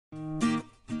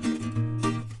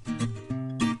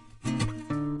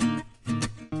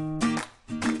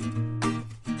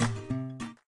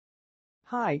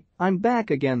Hi, I'm back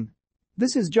again.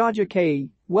 This is Jaja K.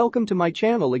 Welcome to my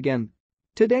channel again.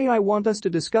 Today I want us to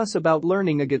discuss about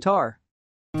learning a guitar.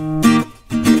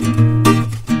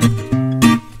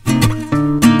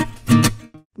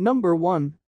 Number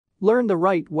 1. Learn the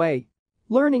right way.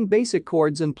 Learning basic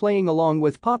chords and playing along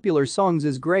with popular songs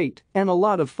is great and a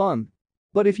lot of fun.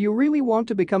 But if you really want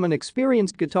to become an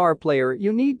experienced guitar player,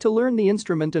 you need to learn the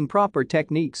instrument and proper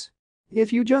techniques.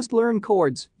 If you just learn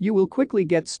chords, you will quickly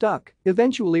get stuck,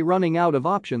 eventually running out of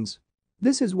options.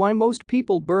 This is why most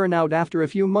people burn out after a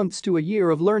few months to a year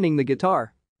of learning the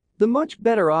guitar. The much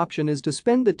better option is to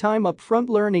spend the time up front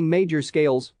learning major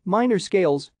scales, minor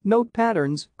scales, note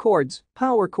patterns, chords,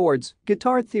 power chords,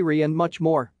 guitar theory and much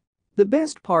more. The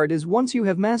best part is once you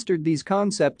have mastered these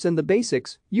concepts and the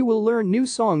basics, you will learn new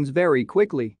songs very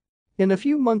quickly. In a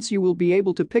few months you will be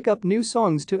able to pick up new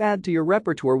songs to add to your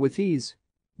repertoire with ease.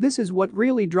 This is what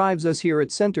really drives us here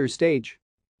at Center Stage.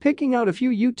 Picking out a few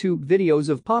YouTube videos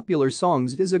of popular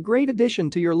songs is a great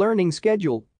addition to your learning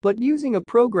schedule, but using a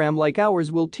program like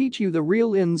ours will teach you the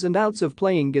real ins and outs of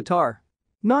playing guitar.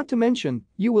 Not to mention,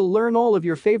 you will learn all of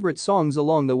your favorite songs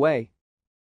along the way.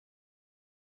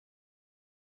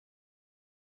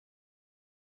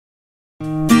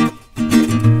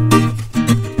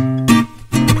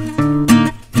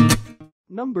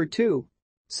 Number 2.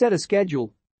 Set a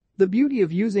schedule. The beauty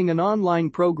of using an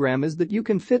online program is that you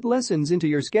can fit lessons into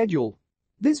your schedule.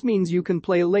 This means you can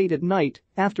play late at night,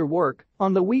 after work,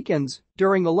 on the weekends,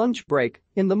 during a lunch break,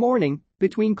 in the morning,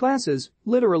 between classes,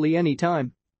 literally any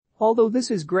time. Although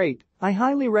this is great, I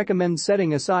highly recommend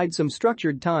setting aside some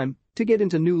structured time to get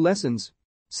into new lessons.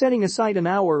 Setting aside an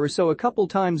hour or so a couple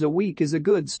times a week is a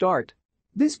good start.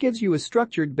 This gives you a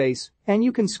structured base, and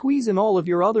you can squeeze in all of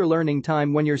your other learning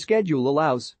time when your schedule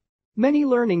allows. Many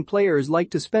learning players like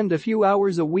to spend a few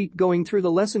hours a week going through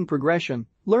the lesson progression,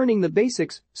 learning the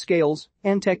basics, scales,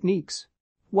 and techniques,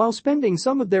 while spending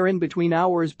some of their in-between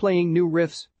hours playing new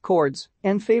riffs, chords,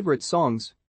 and favorite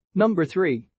songs. Number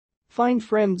 3. Find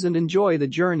friends and enjoy the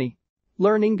journey.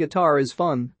 Learning guitar is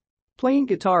fun. Playing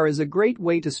guitar is a great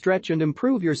way to stretch and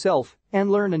improve yourself and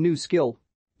learn a new skill.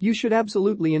 You should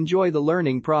absolutely enjoy the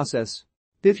learning process.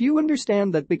 If you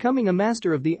understand that becoming a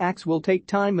master of the axe will take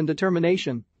time and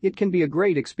determination, it can be a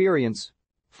great experience.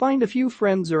 Find a few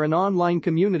friends or an online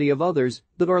community of others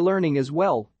that are learning as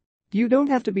well. You don't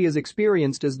have to be as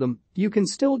experienced as them, you can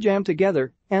still jam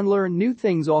together and learn new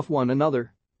things off one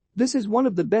another. This is one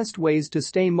of the best ways to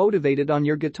stay motivated on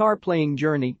your guitar playing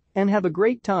journey and have a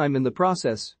great time in the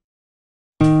process.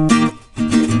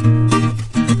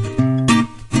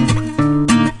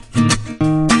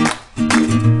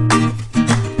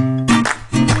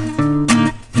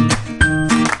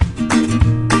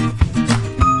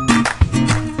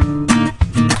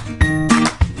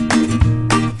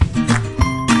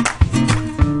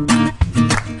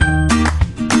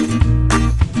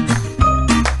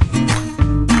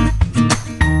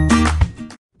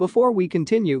 Before we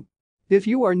continue, if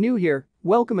you are new here,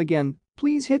 welcome again,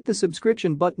 please hit the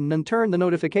subscription button and turn the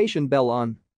notification bell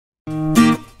on.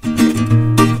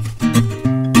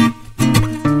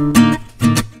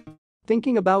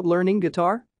 Thinking about learning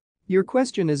guitar? Your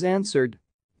question is answered.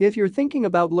 If you're thinking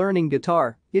about learning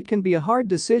guitar, it can be a hard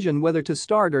decision whether to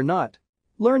start or not.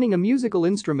 Learning a musical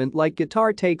instrument like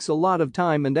guitar takes a lot of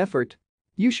time and effort.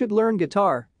 You should learn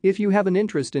guitar if you have an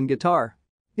interest in guitar.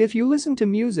 If you listen to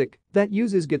music that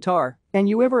uses guitar and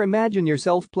you ever imagine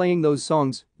yourself playing those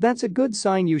songs, that's a good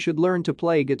sign you should learn to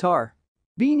play guitar.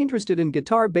 Being interested in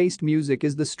guitar-based music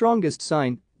is the strongest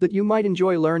sign that you might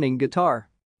enjoy learning guitar.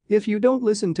 If you don't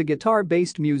listen to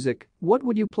guitar-based music, what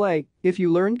would you play if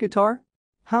you learned guitar?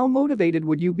 How motivated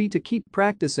would you be to keep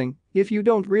practicing if you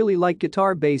don't really like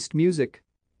guitar-based music?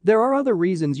 There are other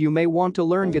reasons you may want to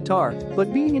learn guitar,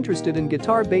 but being interested in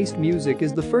guitar-based music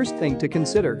is the first thing to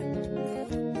consider.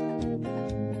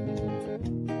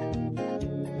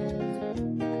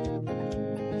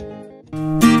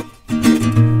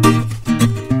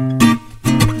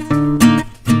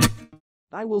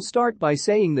 I will start by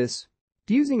saying this.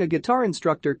 Using a guitar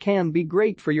instructor can be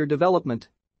great for your development.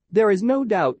 There is no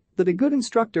doubt that a good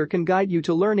instructor can guide you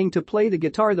to learning to play the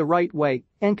guitar the right way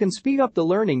and can speed up the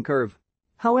learning curve.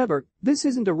 However, this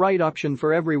isn't a right option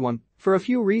for everyone, for a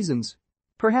few reasons.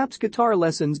 Perhaps guitar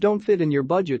lessons don't fit in your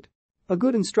budget. A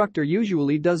good instructor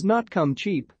usually does not come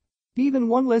cheap. Even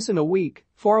one lesson a week,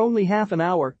 for only half an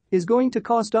hour, is going to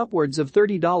cost upwards of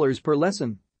 $30 per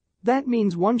lesson. That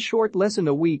means one short lesson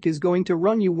a week is going to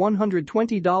run you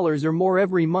 $120 or more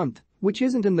every month, which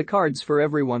isn't in the cards for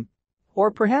everyone.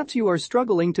 Or perhaps you are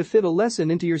struggling to fit a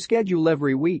lesson into your schedule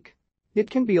every week.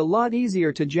 It can be a lot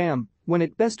easier to jam when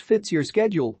it best fits your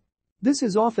schedule. This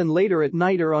is often later at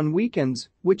night or on weekends,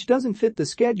 which doesn't fit the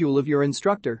schedule of your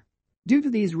instructor. Due to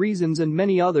these reasons and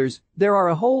many others, there are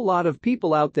a whole lot of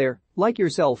people out there, like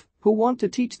yourself, who want to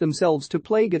teach themselves to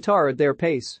play guitar at their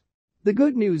pace. The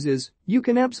good news is, you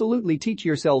can absolutely teach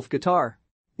yourself guitar.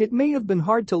 It may have been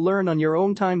hard to learn on your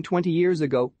own time 20 years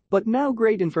ago, but now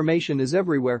great information is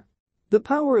everywhere. The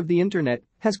power of the internet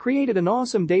has created an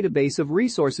awesome database of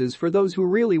resources for those who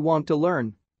really want to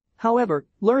learn. However,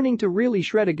 learning to really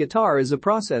shred a guitar is a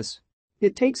process.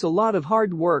 It takes a lot of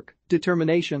hard work,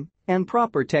 determination, and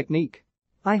proper technique.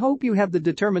 I hope you have the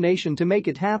determination to make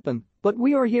it happen, but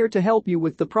we are here to help you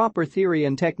with the proper theory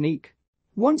and technique.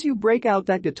 Once you break out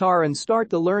that guitar and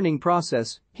start the learning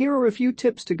process, here are a few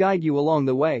tips to guide you along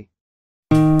the way.